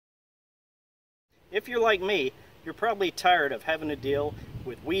If you're like me, you're probably tired of having to deal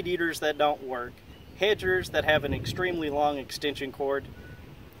with weed eaters that don't work, hedgers that have an extremely long extension cord.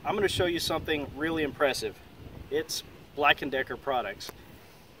 I'm going to show you something really impressive. It's Black+Decker products.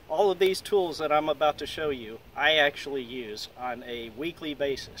 All of these tools that I'm about to show you, I actually use on a weekly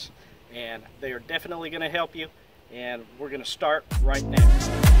basis, and they are definitely going to help you, and we're going to start right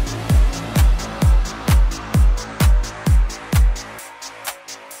now.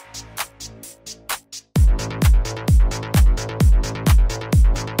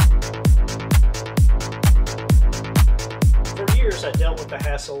 I dealt with the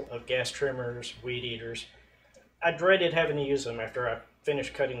hassle of gas trimmers, weed eaters. I dreaded having to use them after I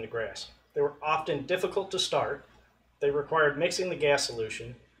finished cutting the grass. They were often difficult to start. They required mixing the gas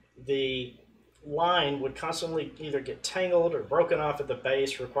solution. The line would constantly either get tangled or broken off at the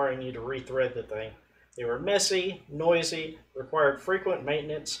base, requiring you to rethread the thing. They were messy, noisy, required frequent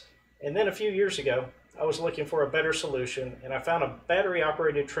maintenance. And then a few years ago, I was looking for a better solution, and I found a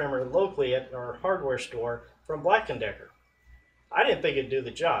battery-operated trimmer locally at our hardware store from Black+Decker. I didn't think it'd do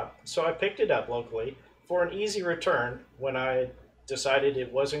the job, so I picked it up locally for an easy return when I decided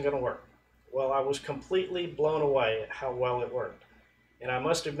it wasn't going to work. Well, I was completely blown away at how well it worked. And I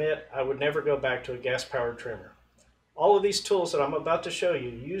must admit, I would never go back to a gas-powered trimmer. All of these tools that I'm about to show you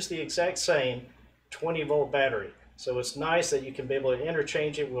use the exact same 20-volt battery. So it's nice that you can be able to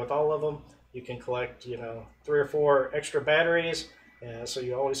interchange it with all of them. You can collect, 3 or 4 extra batteries, so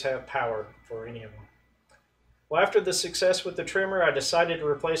you always have power for any of them. Well, after the success with the trimmer, I decided to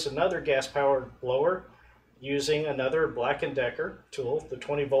replace another gas-powered blower using another Black+Decker tool, the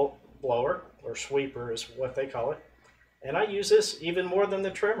 20-volt blower, or sweeper is what they call it. And I use this even more than the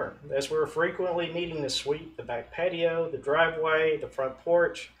trimmer, as we're frequently needing to sweep the back patio, the driveway, the front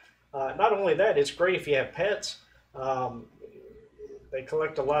porch. Not only that, it's great if you have pets. They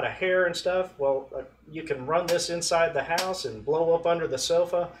collect a lot of hair and stuff. Well, you can run this inside the house and blow up under the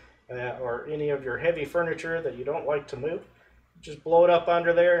sofa. Or any of your heavy furniture that you don't like to move. Just blow it up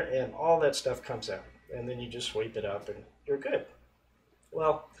under there and all that stuff comes out. And then you just sweep it up and you're good.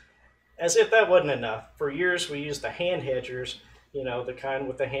 Well, as if that wasn't enough, for years we used the hand hedgers, the kind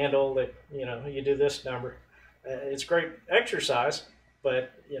with the handle that, you do this number. It's great exercise,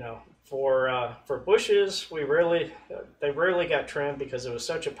 but, for bushes, they rarely got trimmed because it was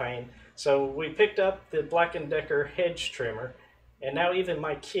such a pain. So we picked up the Black+Decker Hedge trimmer. And now even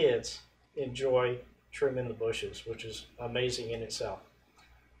my kids enjoy trimming the bushes, which is amazing in itself.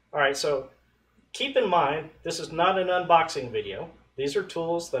 All right, so keep in mind, this is not an unboxing video. These are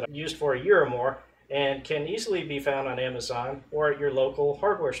tools that I've used for a year or more and can easily be found on Amazon or at your local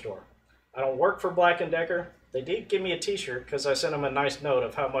hardware store. I don't work for Black+Decker. They did give me a t-shirt because I sent them a nice note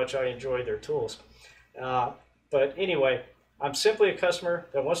of how much I enjoy their tools. But anyway, I'm simply a customer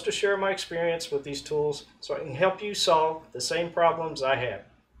that wants to share my experience with these tools so I can help you solve the same problems I had.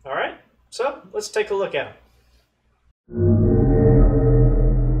 All right, so let's take a look at them.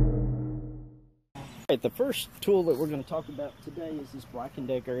 All right, the first tool that we're going to talk about today is this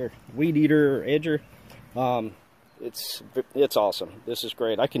Black+Decker weed eater or edger. It's awesome. This is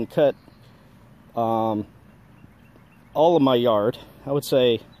great. I can cut all of my yard. I would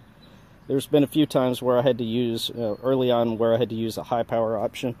say there's been a few times where I had to use, early on, where I had to use the high power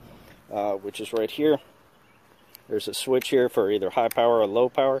option, which is right here. There's a switch here for either high power or low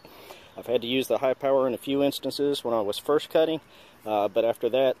power. I've had to use the high power in a few instances when I was first cutting, but after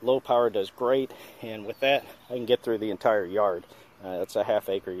that, low power does great, and with that, I can get through the entire yard. It's a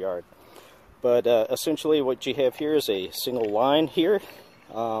half-acre yard. But essentially what you have here is a single line here.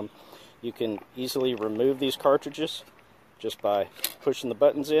 You can easily remove these cartridges just by pushing the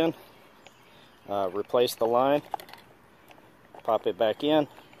buttons in. Replace the line, pop it back in,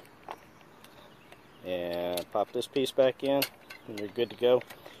 and pop this piece back in, and you're good to go.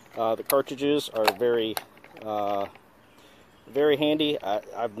 The cartridges are very handy.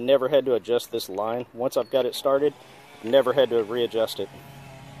 I've never had to adjust this line. Once I've got it started, never had to readjust it.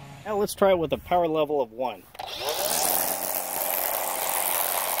 Now let's try it with a power level of 1.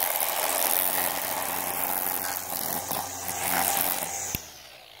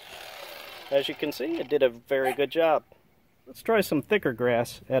 As you can see, it did a very good job. Let's try some thicker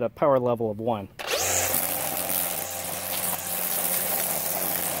grass at a power level of 1.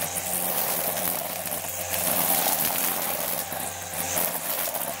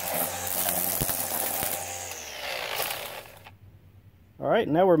 All right,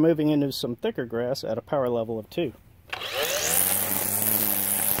 now we're moving into some thicker grass at a power level of 2.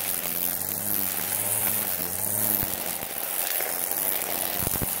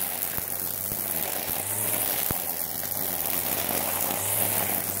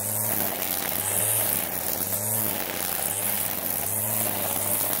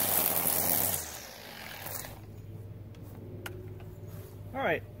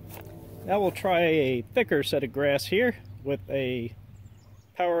 Now we'll try a thicker set of grass here with a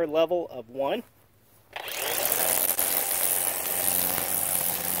power level of 1.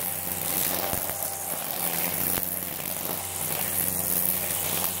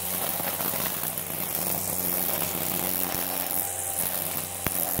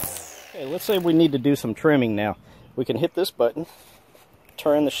 Okay, let's say we need to do some trimming now. We can hit this button,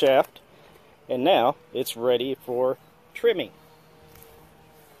 turn the shaft, and now it's ready for trimming.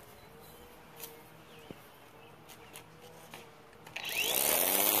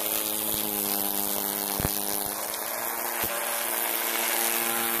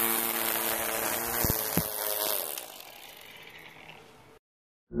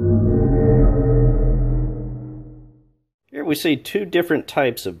 Here we see 2 different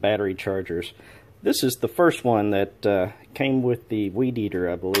types of battery chargers. This is the first one that came with the weed eater,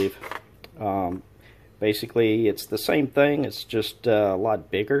 I believe. Basically, it's the same thing, it's just a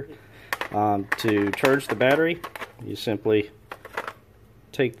lot bigger. To charge the battery, you simply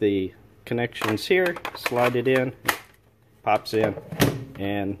take the connections here, slide it in, it pops in,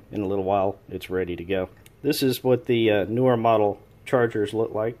 and in a little while it's ready to go. This is what the newer model chargers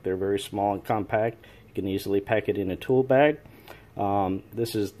look like. They're very small and compact. You can easily pack it in a tool bag.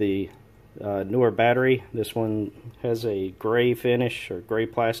 This is the newer battery. This one has a gray finish or gray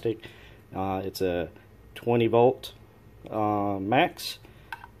plastic. It's a 20 volt max.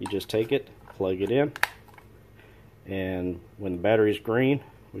 You just take it, plug it in, and when the battery's green,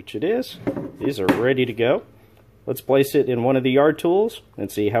 which it is, these are ready to go. Let's place it in one of the yard tools and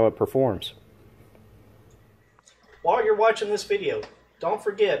see how it performs. While you're watching this video, don't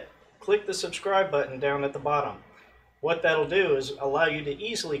forget, click the subscribe button down at the bottom. What that'll do is allow you to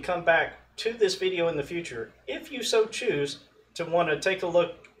easily come back to this video in the future, if you so choose to want to take a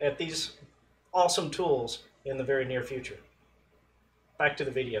look at these awesome tools in the very near future. Back to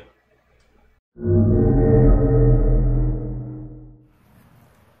the video.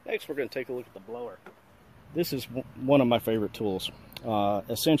 Next, we're going to take a look at the blower. This is one of my favorite tools.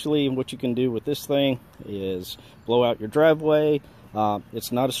 Essentially, what you can do with this thing is blow out your driveway.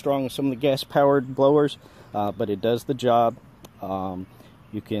 It's not as strong as some of the gas-powered blowers, but it does the job.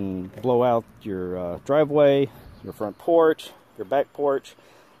 You can blow out your driveway, your front porch, your back porch.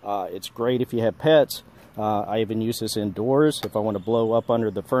 It's great if you have pets. I even use this indoors. If I want to blow up under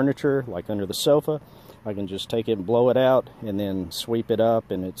the furniture, like under the sofa, I can just take it and blow it out and then sweep it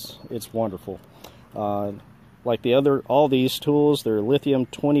up, and it's wonderful. Like all these tools, they're lithium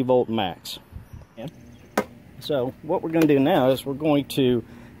 20 volt max. So what we're going to do now is we're going to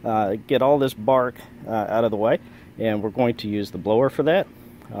get all this bark out of the way, and we're going to use the blower for that.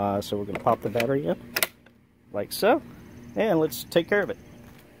 So we're going to pop the battery in like so, and let's take care of it.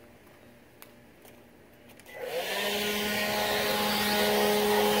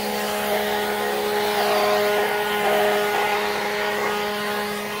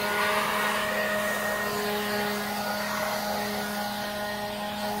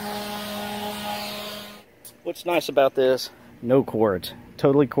 What's nice about this, no cords,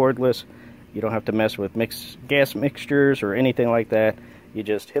 totally cordless. You don't have to mess with gas mixtures or anything like that. You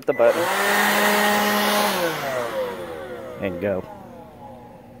just hit the button and go.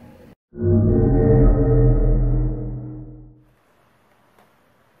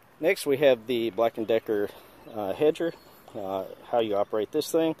 Next we have the Black+Decker Hedger. How you operate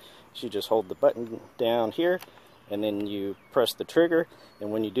this thing is you just hold the button down here, and then you press the trigger, and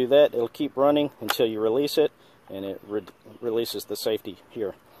when you do that, it'll keep running until you release it, and it releases the safety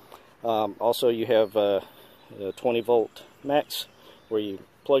here. Also, you have a 20 volt max where you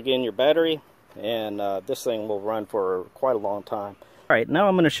plug in your battery, and this thing will run for quite a long time. Alright, now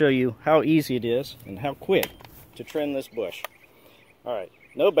I'm going to show you how easy it is and how quick to trim this bush. Alright,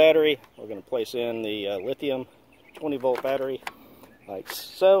 no battery. We're going to place in the lithium 20 volt battery like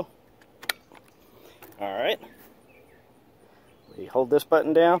so. Alright, we hold this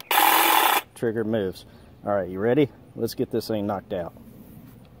button down, trigger moves. Alright, you ready? Let's get this thing knocked out.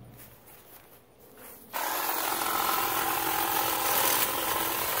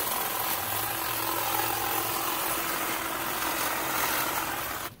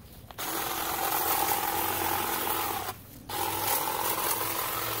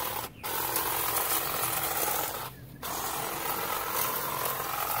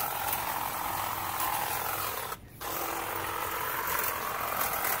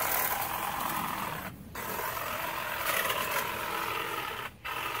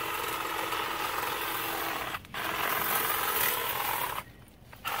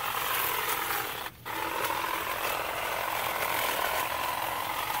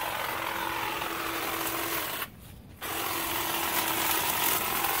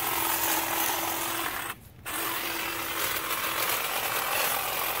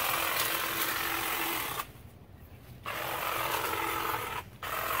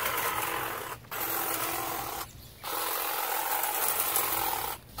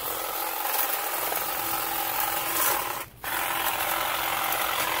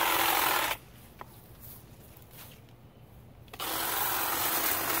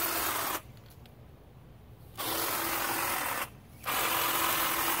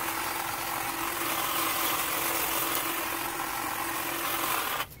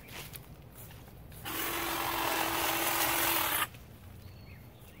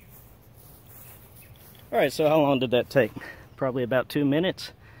 Alright, so how long did that take? Probably about 2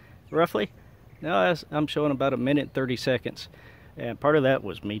 minutes, roughly. No, I'm showing about 1 minute 30 seconds. And part of that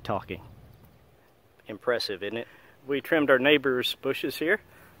was me talking. Impressive, isn't it? We trimmed our neighbor's bushes here,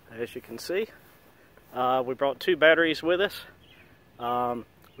 as you can see. We brought 2 batteries with us.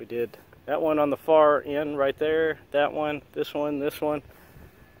 We did that one on the far end right there, that one, this one,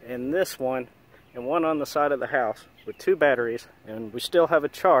 and this one, and one on the side of the house with 2 batteries, and we still have a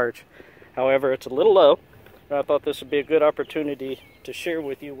charge. However, it's a little low. I thought this would be a good opportunity to share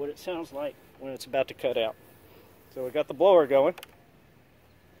with you what it sounds like when it's about to cut out. So we got the blower going.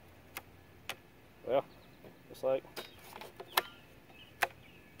 Well, just like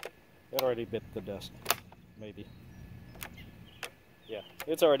it already bit the dust, maybe. Yeah,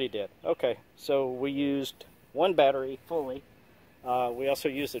 it's already dead. Okay, so we used 1 battery fully. We also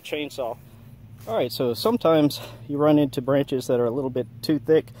used a chainsaw. Alright, so sometimes you run into branches that are a little bit too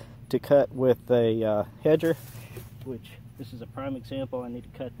thick to cut with a hedger, which this is a prime example. I need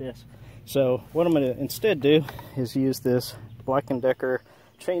to cut this. So what I'm going to instead do is use this Black+Decker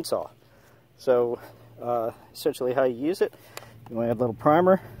chainsaw. So essentially how you use it, you want to add a little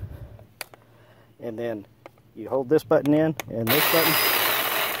primer, and then you hold this button in and this button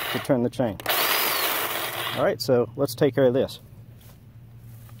to turn the chain. Alright, so let's take care of this.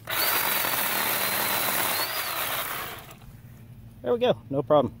 There we go, no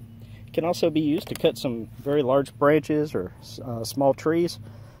problem. It can also be used to cut some very large branches or small trees.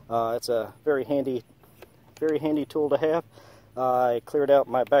 It's a very handy tool to have. I cleared out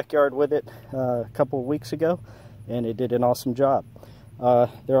my backyard with it a couple of weeks ago, and it did an awesome job.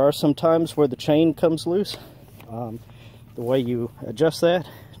 There are some times where the chain comes loose. The way you adjust that,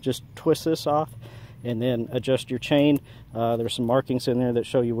 just twist this off and then adjust your chain. There's some markings in there that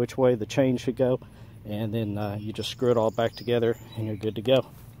show you which way the chain should go, and then you just screw it all back together and you're good to go.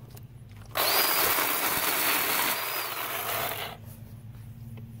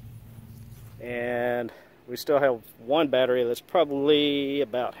 And we still have 1 battery that's probably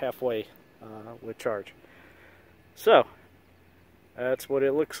about halfway with charge. So that's what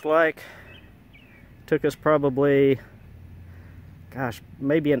it looks like. Took us probably, gosh,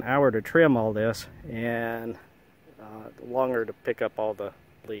 maybe an hour to trim all this, and longer to pick up all the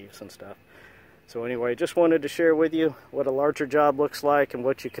leaves and stuff. So anyway, just wanted to share with you what a larger job looks like and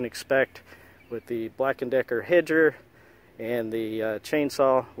what you can expect with the Black+Decker Hedger and the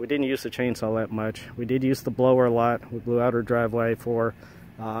chainsaw. We didn't use the chainsaw that much. We did use the blower a lot. We blew out our driveway for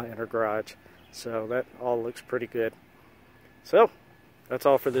in our garage. So that all looks pretty good. So that's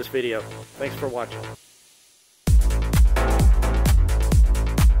all for this video. Thanks for watching.